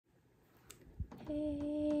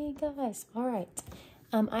Hey guys, all right.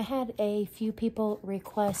 I had a few people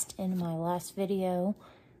request in my last video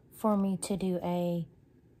for me to do a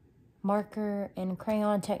marker and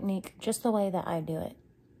crayon technique just the way that I do it.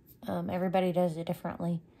 Everybody does it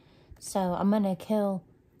differently. So I'm gonna kill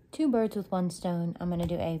two birds with one stone. I'm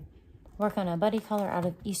gonna work on a buddy color out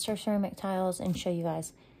of Easter ceramic tiles and show you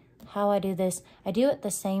guys how I do this. I do it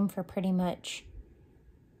the same for pretty much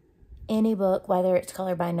any book, whether it's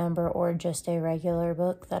color by number or just a regular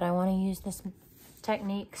book that I want to use this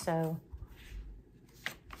technique. So,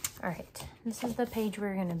 all right, this is the page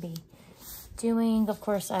we're going to be doing. Of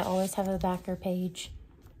course, I always have a backer page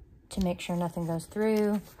to make sure nothing goes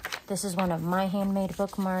through. This is one of my handmade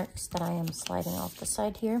bookmarks that I am sliding off the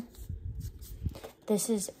side here. This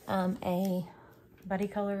is a buddy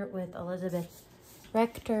color with Elizabeth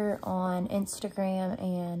Rector on Instagram,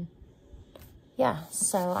 and yeah,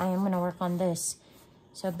 so I am going to work on this.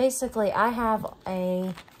 So basically, I have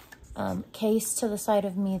a case to the side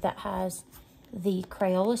of me that has the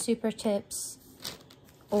Crayola Super Tips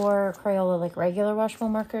or Crayola like regular washable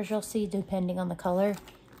markers you'll see depending on the color.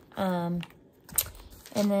 And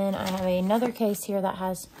then I have another case here that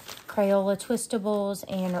has Crayola Twistables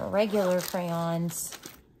and regular crayons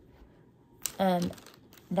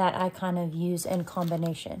that I kind of use in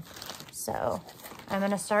combination. So I'm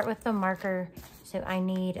going to start with the marker. So I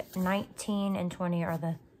need 19 and 20 are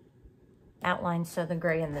the outlines, so the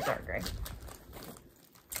gray and the dark gray.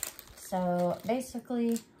 So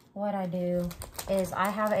basically what I do is I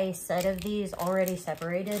have a set of these already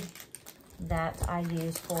separated that I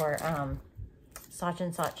use for Such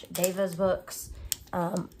and Such Deva's books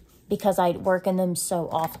because I work in them so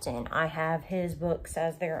often. I have his books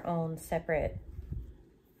as their own separate,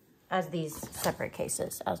 as these separate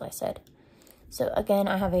cases, as I said. So again,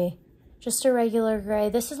 I have just a regular gray.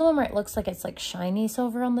 This is the one where it looks like it's like shiny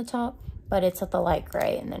silver on the top, but it's at the light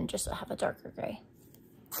gray, and then just have a darker gray.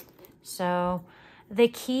 So the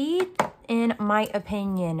key, in my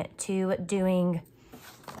opinion, to doing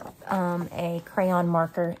a crayon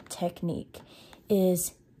marker technique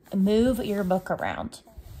is move your book around.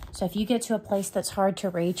 So if you get to a place that's hard to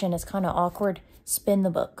reach and it's kind of awkward, spin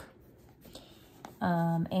the book.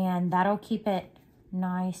 And that'll keep it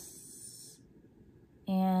nice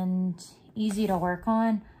and easy to work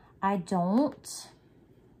on. I don't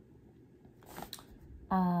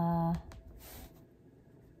where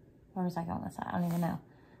was I going with that? I don't even know.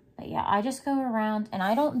 But yeah, I just go around and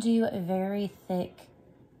I don't do very thick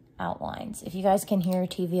outlines. If you guys can hear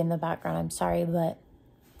TV in the background, I'm sorry, but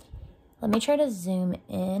let me try to zoom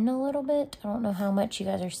in a little bit. I don't know how much you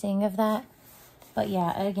guys are seeing of that, but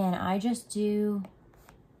yeah, again, I just do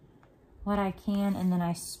what I can and then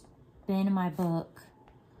I spin my book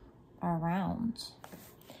around.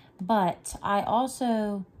 But I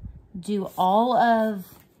also do all of,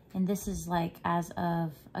 and this is like as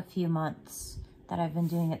of a few months that I've been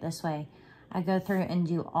doing it this way, I go through and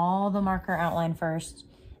do all the marker outline first,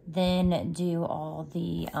 then do all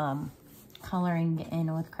the coloring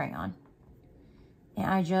in with crayon. And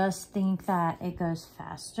I just think that it goes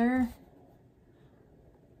faster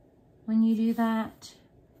when you do that,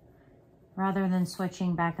 rather than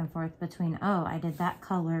switching back and forth between, oh, I did that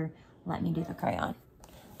color, let me do the crayon.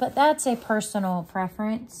 But that's a personal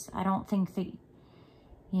preference. I don't think that,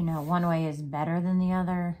 you know, one way is better than the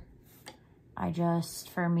other.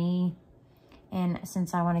 For me, and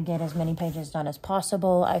since I want to get as many pages done as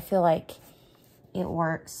possible, I feel like it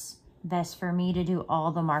works best for me to do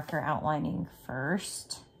all the marker outlining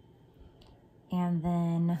first and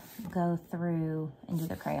then go through and do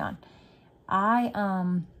the crayon. I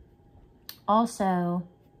also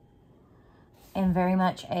am very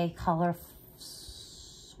much a color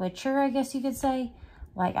switcher, I guess you could say.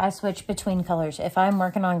 Like, I switch between colors. If I'm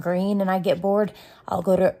working on green and I get bored, I'll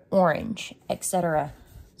go to orange, etc.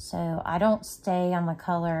 So I don't stay on the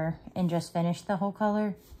color and just finish the whole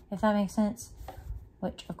color, if that makes sense.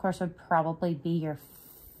 Which, of course, would probably be your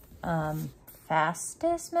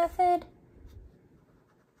fastest method.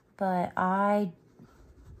 But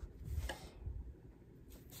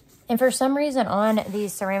and for some reason on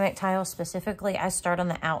these ceramic tiles specifically, I start on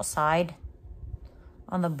the outside,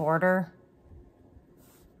 on the border.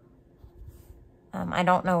 I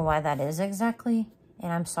don't know why that is exactly,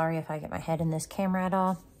 and I'm sorry if I get my head in this camera at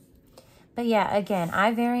all. But yeah, again,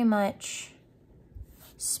 I very much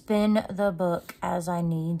spin the book as I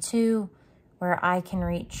need to, where I can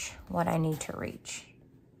reach what I need to reach.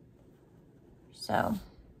 So,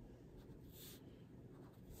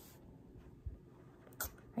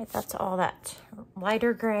 right, that's all that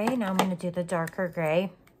lighter gray. Now I'm going to do the darker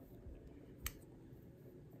gray.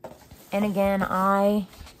 And again, I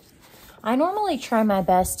I normally try my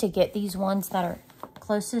best to get these ones that are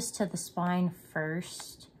closest to the spine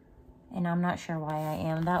first. And I'm not sure why I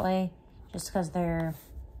am that way. Just because they're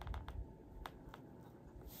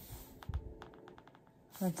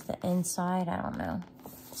towards the inside. I don't know.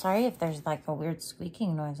 Sorry if there's like a weird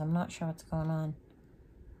squeaking noise. I'm not sure what's going on.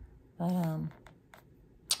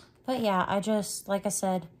 But yeah, I just, like I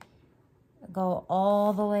said, go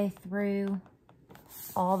all the way through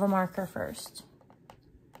all the marker first.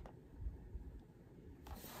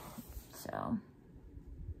 So,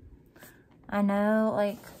 I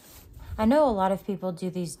know a lot of people do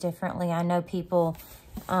these differently. I know people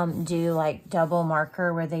do like double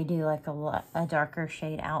marker where they do like a darker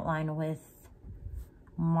shade outline with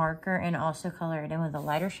marker and also color it in with a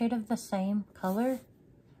lighter shade of the same color.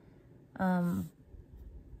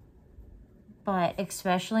 But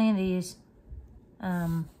especially in these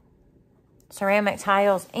ceramic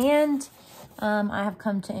tiles, and I have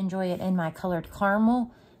come to enjoy it in my colored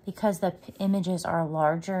caramel because the images are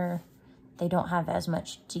larger. They don't have as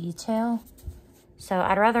much detail. So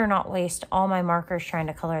I'd rather not waste all my markers trying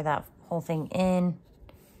to color that whole thing in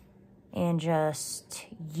and just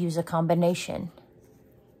use a combination.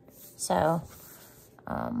 So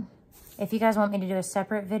if you guys want me to do a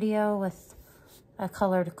separate video with a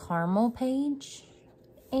colored caramel page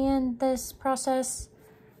and this process,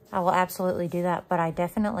 I will absolutely do that. But I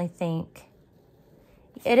definitely think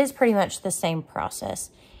it is pretty much the same process.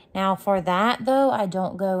 Now for that though, I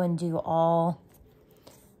don't go and do all,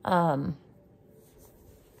 sorry,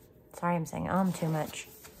 I'm saying too much.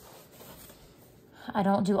 I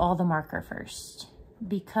don't do all the marker first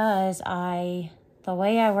because the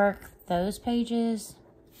way I work those pages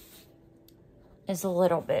is a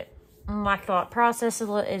little bit, my thought process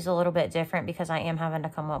is a little bit different because I am having to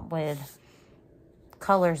come up with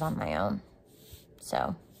colors on my own.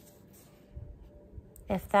 So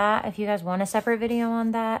if you guys want a separate video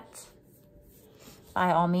on that,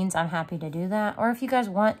 by all means, I'm happy to do that. Or if you guys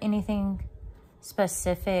want anything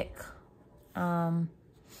specific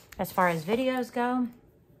as far as videos go,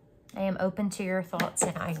 I am open to your thoughts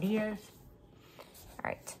and ideas. All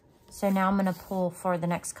right, so now I'm gonna pull for the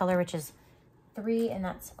next color, which is 3, and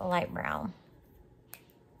that's a light brown.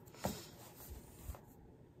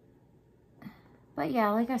 But yeah,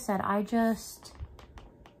 like I said, I just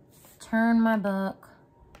turn my book,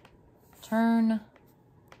 turn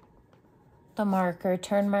the marker,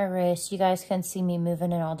 turn my wrist. You guys can see me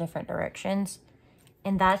moving in all different directions.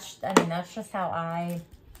 And that's just how I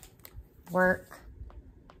work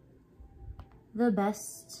the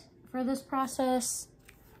best for this process.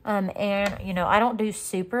 And, you know, I don't do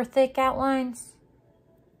super thick outlines.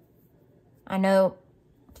 I know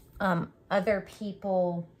other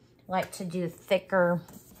people like to do thicker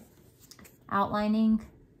outlining,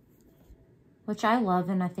 which I love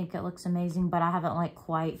and I think it looks amazing, but I haven't like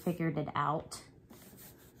quite figured it out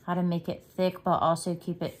how to make it thick, but also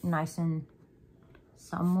keep it nice and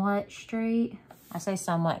somewhat straight. I say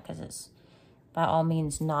somewhat because it's by all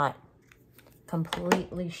means not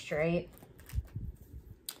completely straight.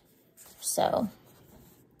 So,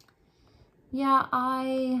 yeah,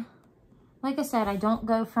 like I said, I don't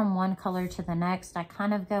go from one color to the next. I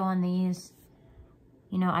kind of go on these,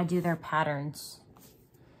 you know, I do their patterns.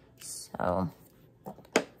 So,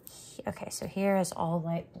 okay, so here is all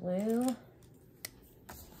light blue.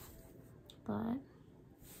 But,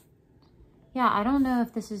 yeah, I don't know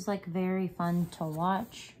if this is like very fun to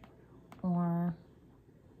watch or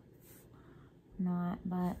not,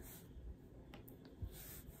 but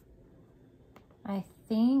I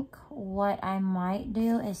think what I might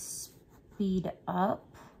do is speed up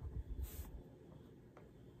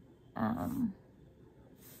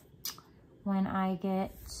when I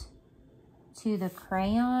get to the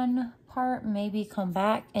crayon part, maybe come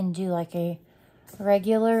back and do like a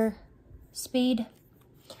regular speed.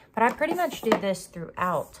 But I pretty much do this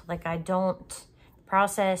throughout. Like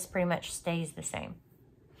process pretty much stays the same.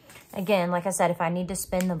 Again, like I said, if I need to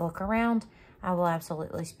spin the book around, I will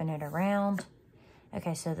absolutely spin it around.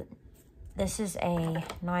 Okay, so this is a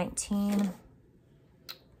 19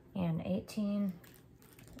 and 18.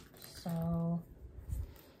 So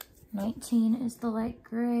 19 is the light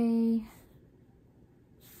gray.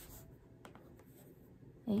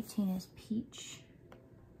 18 is peach.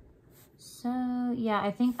 So yeah,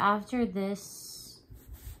 I think after this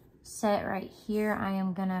set right here, I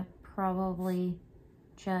am gonna probably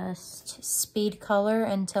just speed color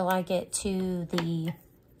until I get to the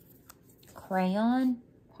crayon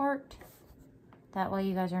part. That way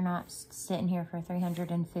you guys are not sitting here for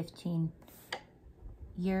 315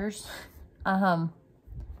 years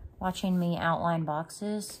watching me outline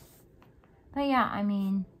boxes. But yeah, I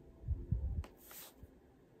mean,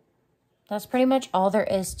 that's pretty much all there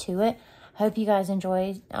is to it. Hope you guys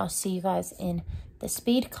enjoyed. I'll see you guys in the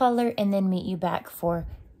speed color and then meet you back for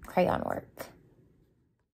crayon work.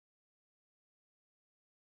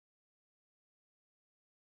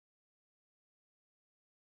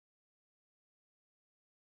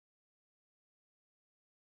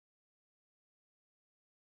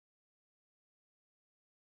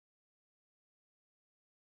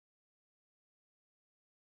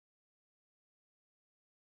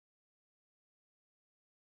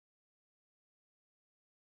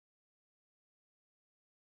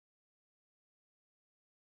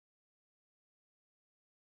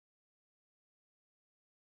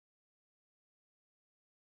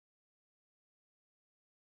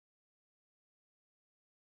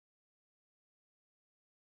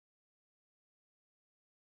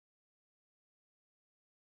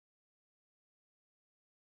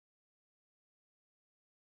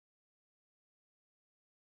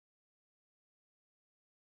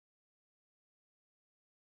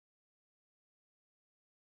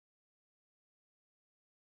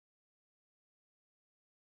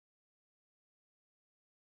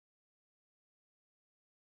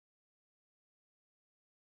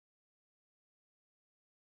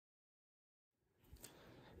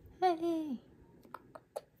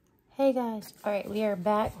 Hey guys, all right, we are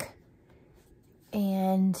back,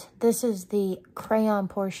 and this is the crayon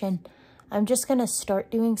portion. I'm just gonna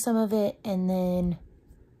start doing some of it, and then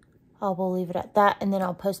we'll leave it at that, and then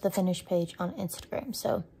I'll post the finished page on Instagram,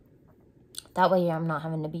 so that way I'm not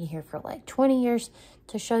having to be here for like 20 years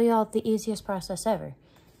to show y'all the easiest process ever.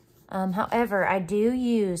 However, I do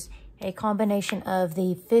use a combination of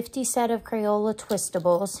the 50 set of Crayola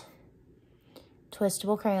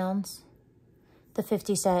twistable crayons, the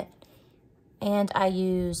 50 set, and I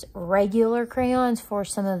use regular crayons for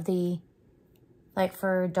some of the, like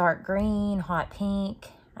for dark green, hot pink.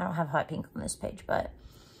 I don't have hot pink on this page, but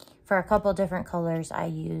for a couple different colors, I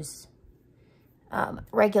use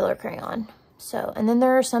regular crayon. So, and then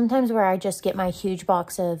there are some times where I just get my huge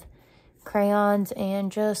box of crayons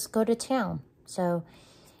and just go to town. So,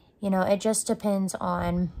 you know, it just depends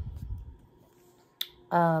on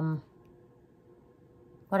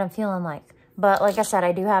what I'm feeling like. But like I said,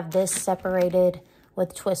 I do have this separated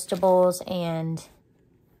with twistables and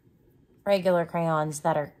regular crayons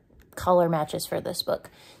that are color matches for this book.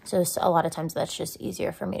 So a lot of times that's just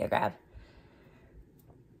easier for me to grab.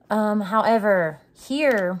 However,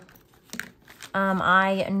 here,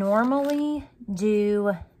 I normally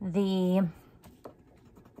do the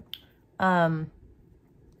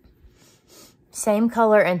same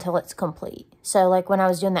color until it's complete. So like when I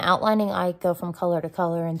was doing the outlining, I go from color to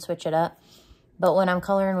color and switch it up. But when I'm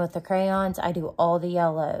coloring with the crayons, I do all the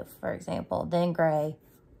yellow, for example, then gray,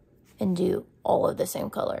 and do all of the same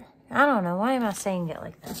color. I don't know. Why am I saying it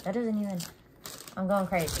like that? That doesn't even... I'm going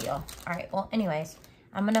crazy, y'all. All right. Well, anyways,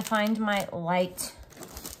 I'm going to find my light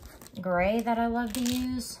gray that I love to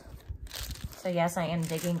use. So, yes, I am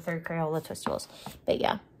digging through Crayola Twistables. But,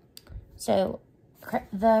 yeah. So,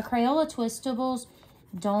 the Crayola Twistables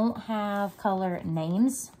don't have color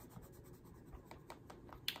names.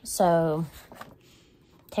 So,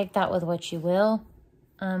 take that with what you will.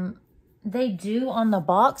 They do on the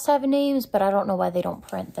box have names, but I don't know why they don't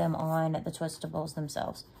print them on the Twistables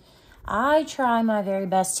themselves. I try my very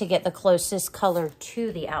best to get the closest color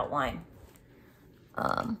to the outline.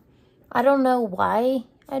 I don't know why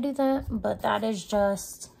I do that, but that is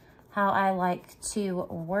just how I like to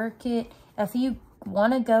work it. If you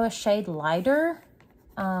want to go a shade lighter,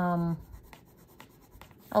 a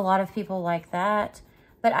lot of people like that.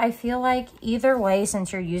 But I feel like either way,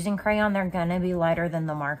 since you're using crayon, they're going to be lighter than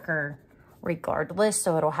the marker regardless.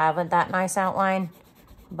 So it'll have that nice outline.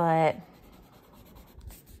 But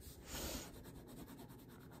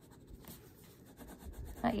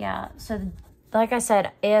yeah, so like I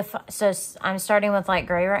said, I'm starting with light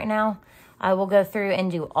gray right now, I will go through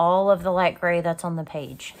and do all of the light gray that's on the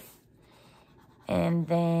page. And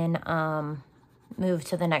then move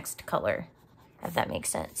to the next color, if that makes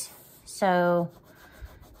sense. So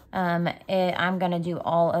I'm going to do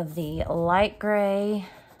all of the light gray.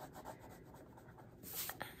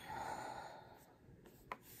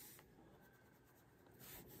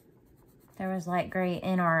 There was light gray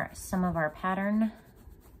in some of our pattern.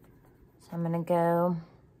 So I'm going to go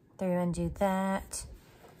through and do that.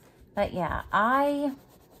 But yeah, I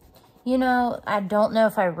don't know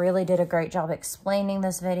if I really did a great job explaining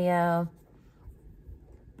this video.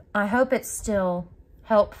 I hope it's still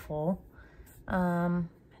helpful.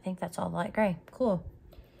 I think that's all light gray. Cool.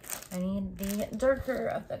 I need the darker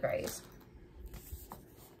of the grays.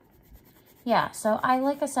 Yeah, so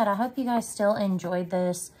like I said, I hope you guys still enjoyed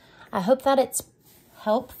this. I hope that it's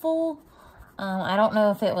helpful. I don't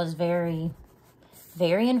know if it was very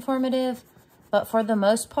informative, but for the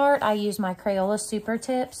most part, I use my Crayola Super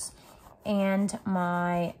Tips and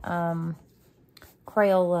my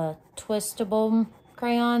Crayola Twistable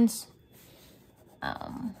crayons.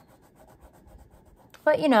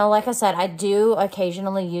 But, you know, like I said, I do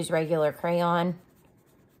occasionally use regular crayon.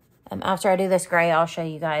 After I do this gray, I'll show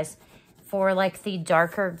you guys. For, like, the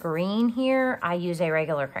darker green here, I use a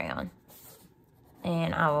regular crayon.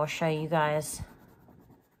 And I will show you guys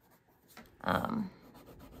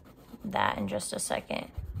that in just a second.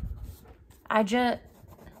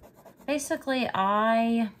 Basically,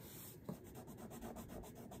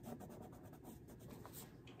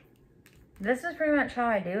 this is pretty much how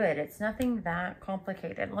I do it. It's nothing that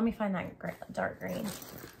complicated. Let me find that dark green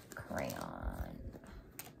crayon.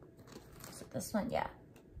 Is it this one? Yeah.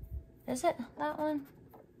 Is it that one?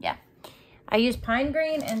 Yeah. I use pine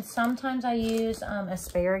green, and sometimes I use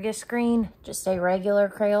asparagus green, just a regular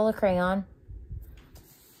Crayola crayon.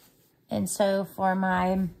 And so for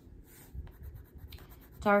my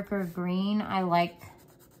darker green, I like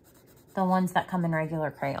the ones that come in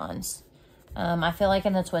regular crayons. I feel like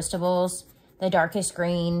in the Twistables, the darkest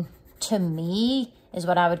green, to me, is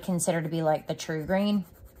what I would consider to be like the true green,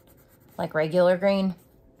 like regular green,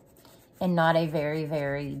 and not a very,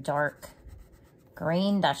 very dark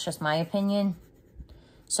green. That's just my opinion.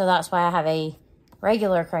 So that's why I have a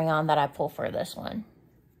regular crayon that I pull for this one.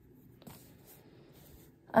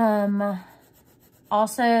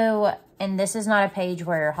 Also, and this is not a page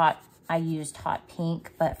where I used hot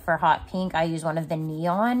pink, but for hot pink, I use one of the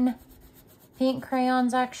neon pink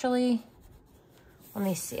crayons, actually. Let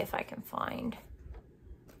me see if I can find.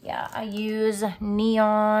 Yeah, I use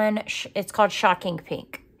neon. It's called Shocking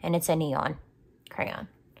Pink, and it's a neon crayon.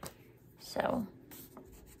 So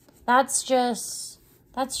that's just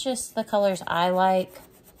the colors I like.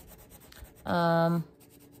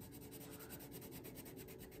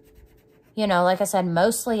 You know, like I said,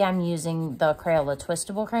 mostly I'm using the Crayola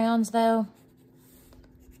Twistable crayons, though.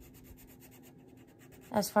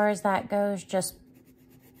 As far as that goes, just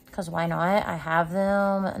because why not? I have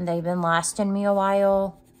them, and they've been lasting me a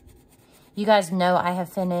while. You guys know I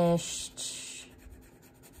have finished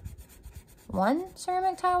one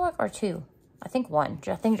ceramic tile book, or two? I think one.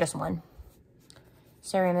 I think just one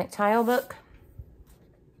ceramic tile book.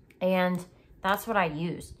 And that's what I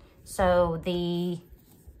used. So the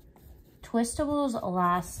Twistables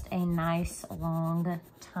last a nice long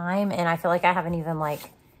time, and I feel like I haven't even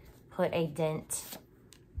like put a dent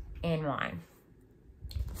in mine.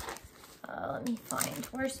 Let me find,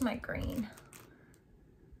 where's my green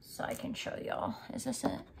so I can show y'all. Is this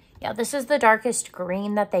it? Yeah, this is the darkest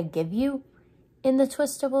green that they give you in the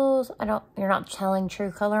Twistables. You're not telling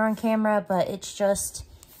true color on camera, but it's just,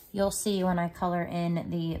 you'll see when I color in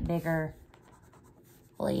the bigger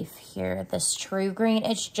leaf here, this true green.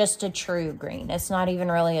 It's just a true green. It's not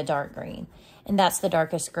even really a dark green. And that's the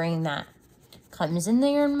darkest green that comes in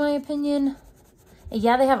there, in my opinion.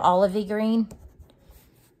 Yeah, they have olivey green,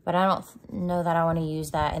 but I don't know that I want to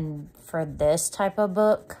use that for this type of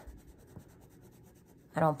book.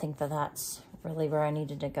 I don't think that that's really where I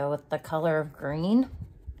needed to go with the color of green.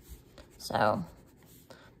 So,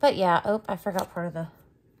 but yeah, oh, I forgot part of the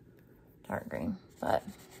dark green, but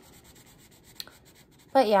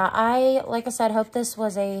yeah, like I said, hope this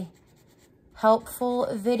was a helpful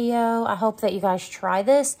video. I hope that you guys try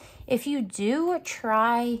this. If you do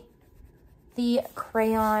try the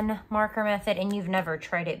crayon marker method and you've never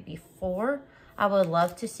tried it before, I would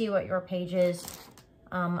love to see what your pages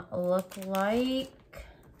look like.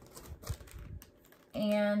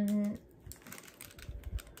 And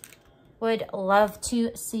would love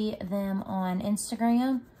to see them on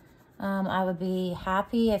Instagram. I would be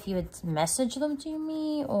happy if you would message them to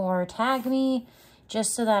me or tag me,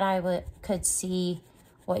 just so that could see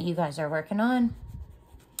what you guys are working on.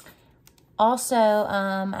 Also,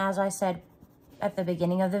 as I said at the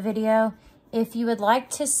beginning of the video, if you would like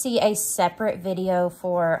to see a separate video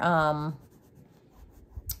for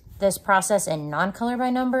this process in non-color by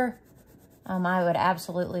number, I would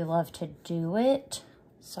absolutely love to do it.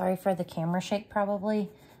 Sorry for the camera shake probably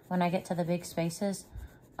when I get to the big spaces.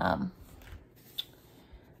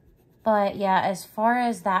 But yeah, as far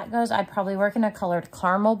as that goes, I'd probably work in a colored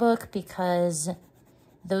caramel book, because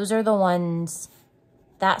those are the ones,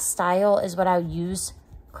 that style is what I would use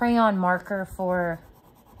crayon marker for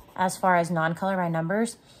as far as non-color by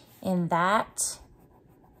numbers. And that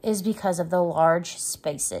is because of the large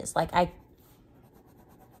spaces. Like I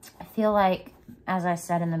feel like, as I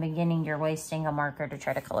said in the beginning, you're wasting a marker to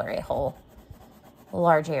try to color a whole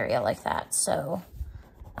large area like that. So,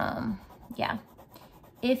 yeah,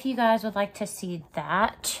 if you guys would like to see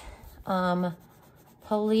that,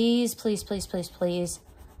 please, please, please, please, please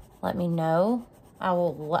let me know. I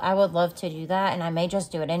would love to do that, and I may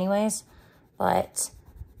just do it anyways. But,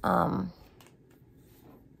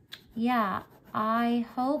 yeah, I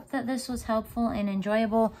hope that this was helpful and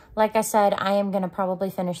enjoyable. Like I said, I am going to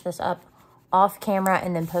probably finish this up off camera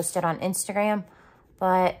and then post it on Instagram.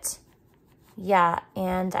 But, yeah,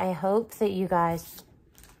 and I hope that you guys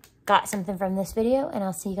got something from this video, and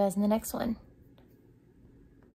I'll see you guys in the next one.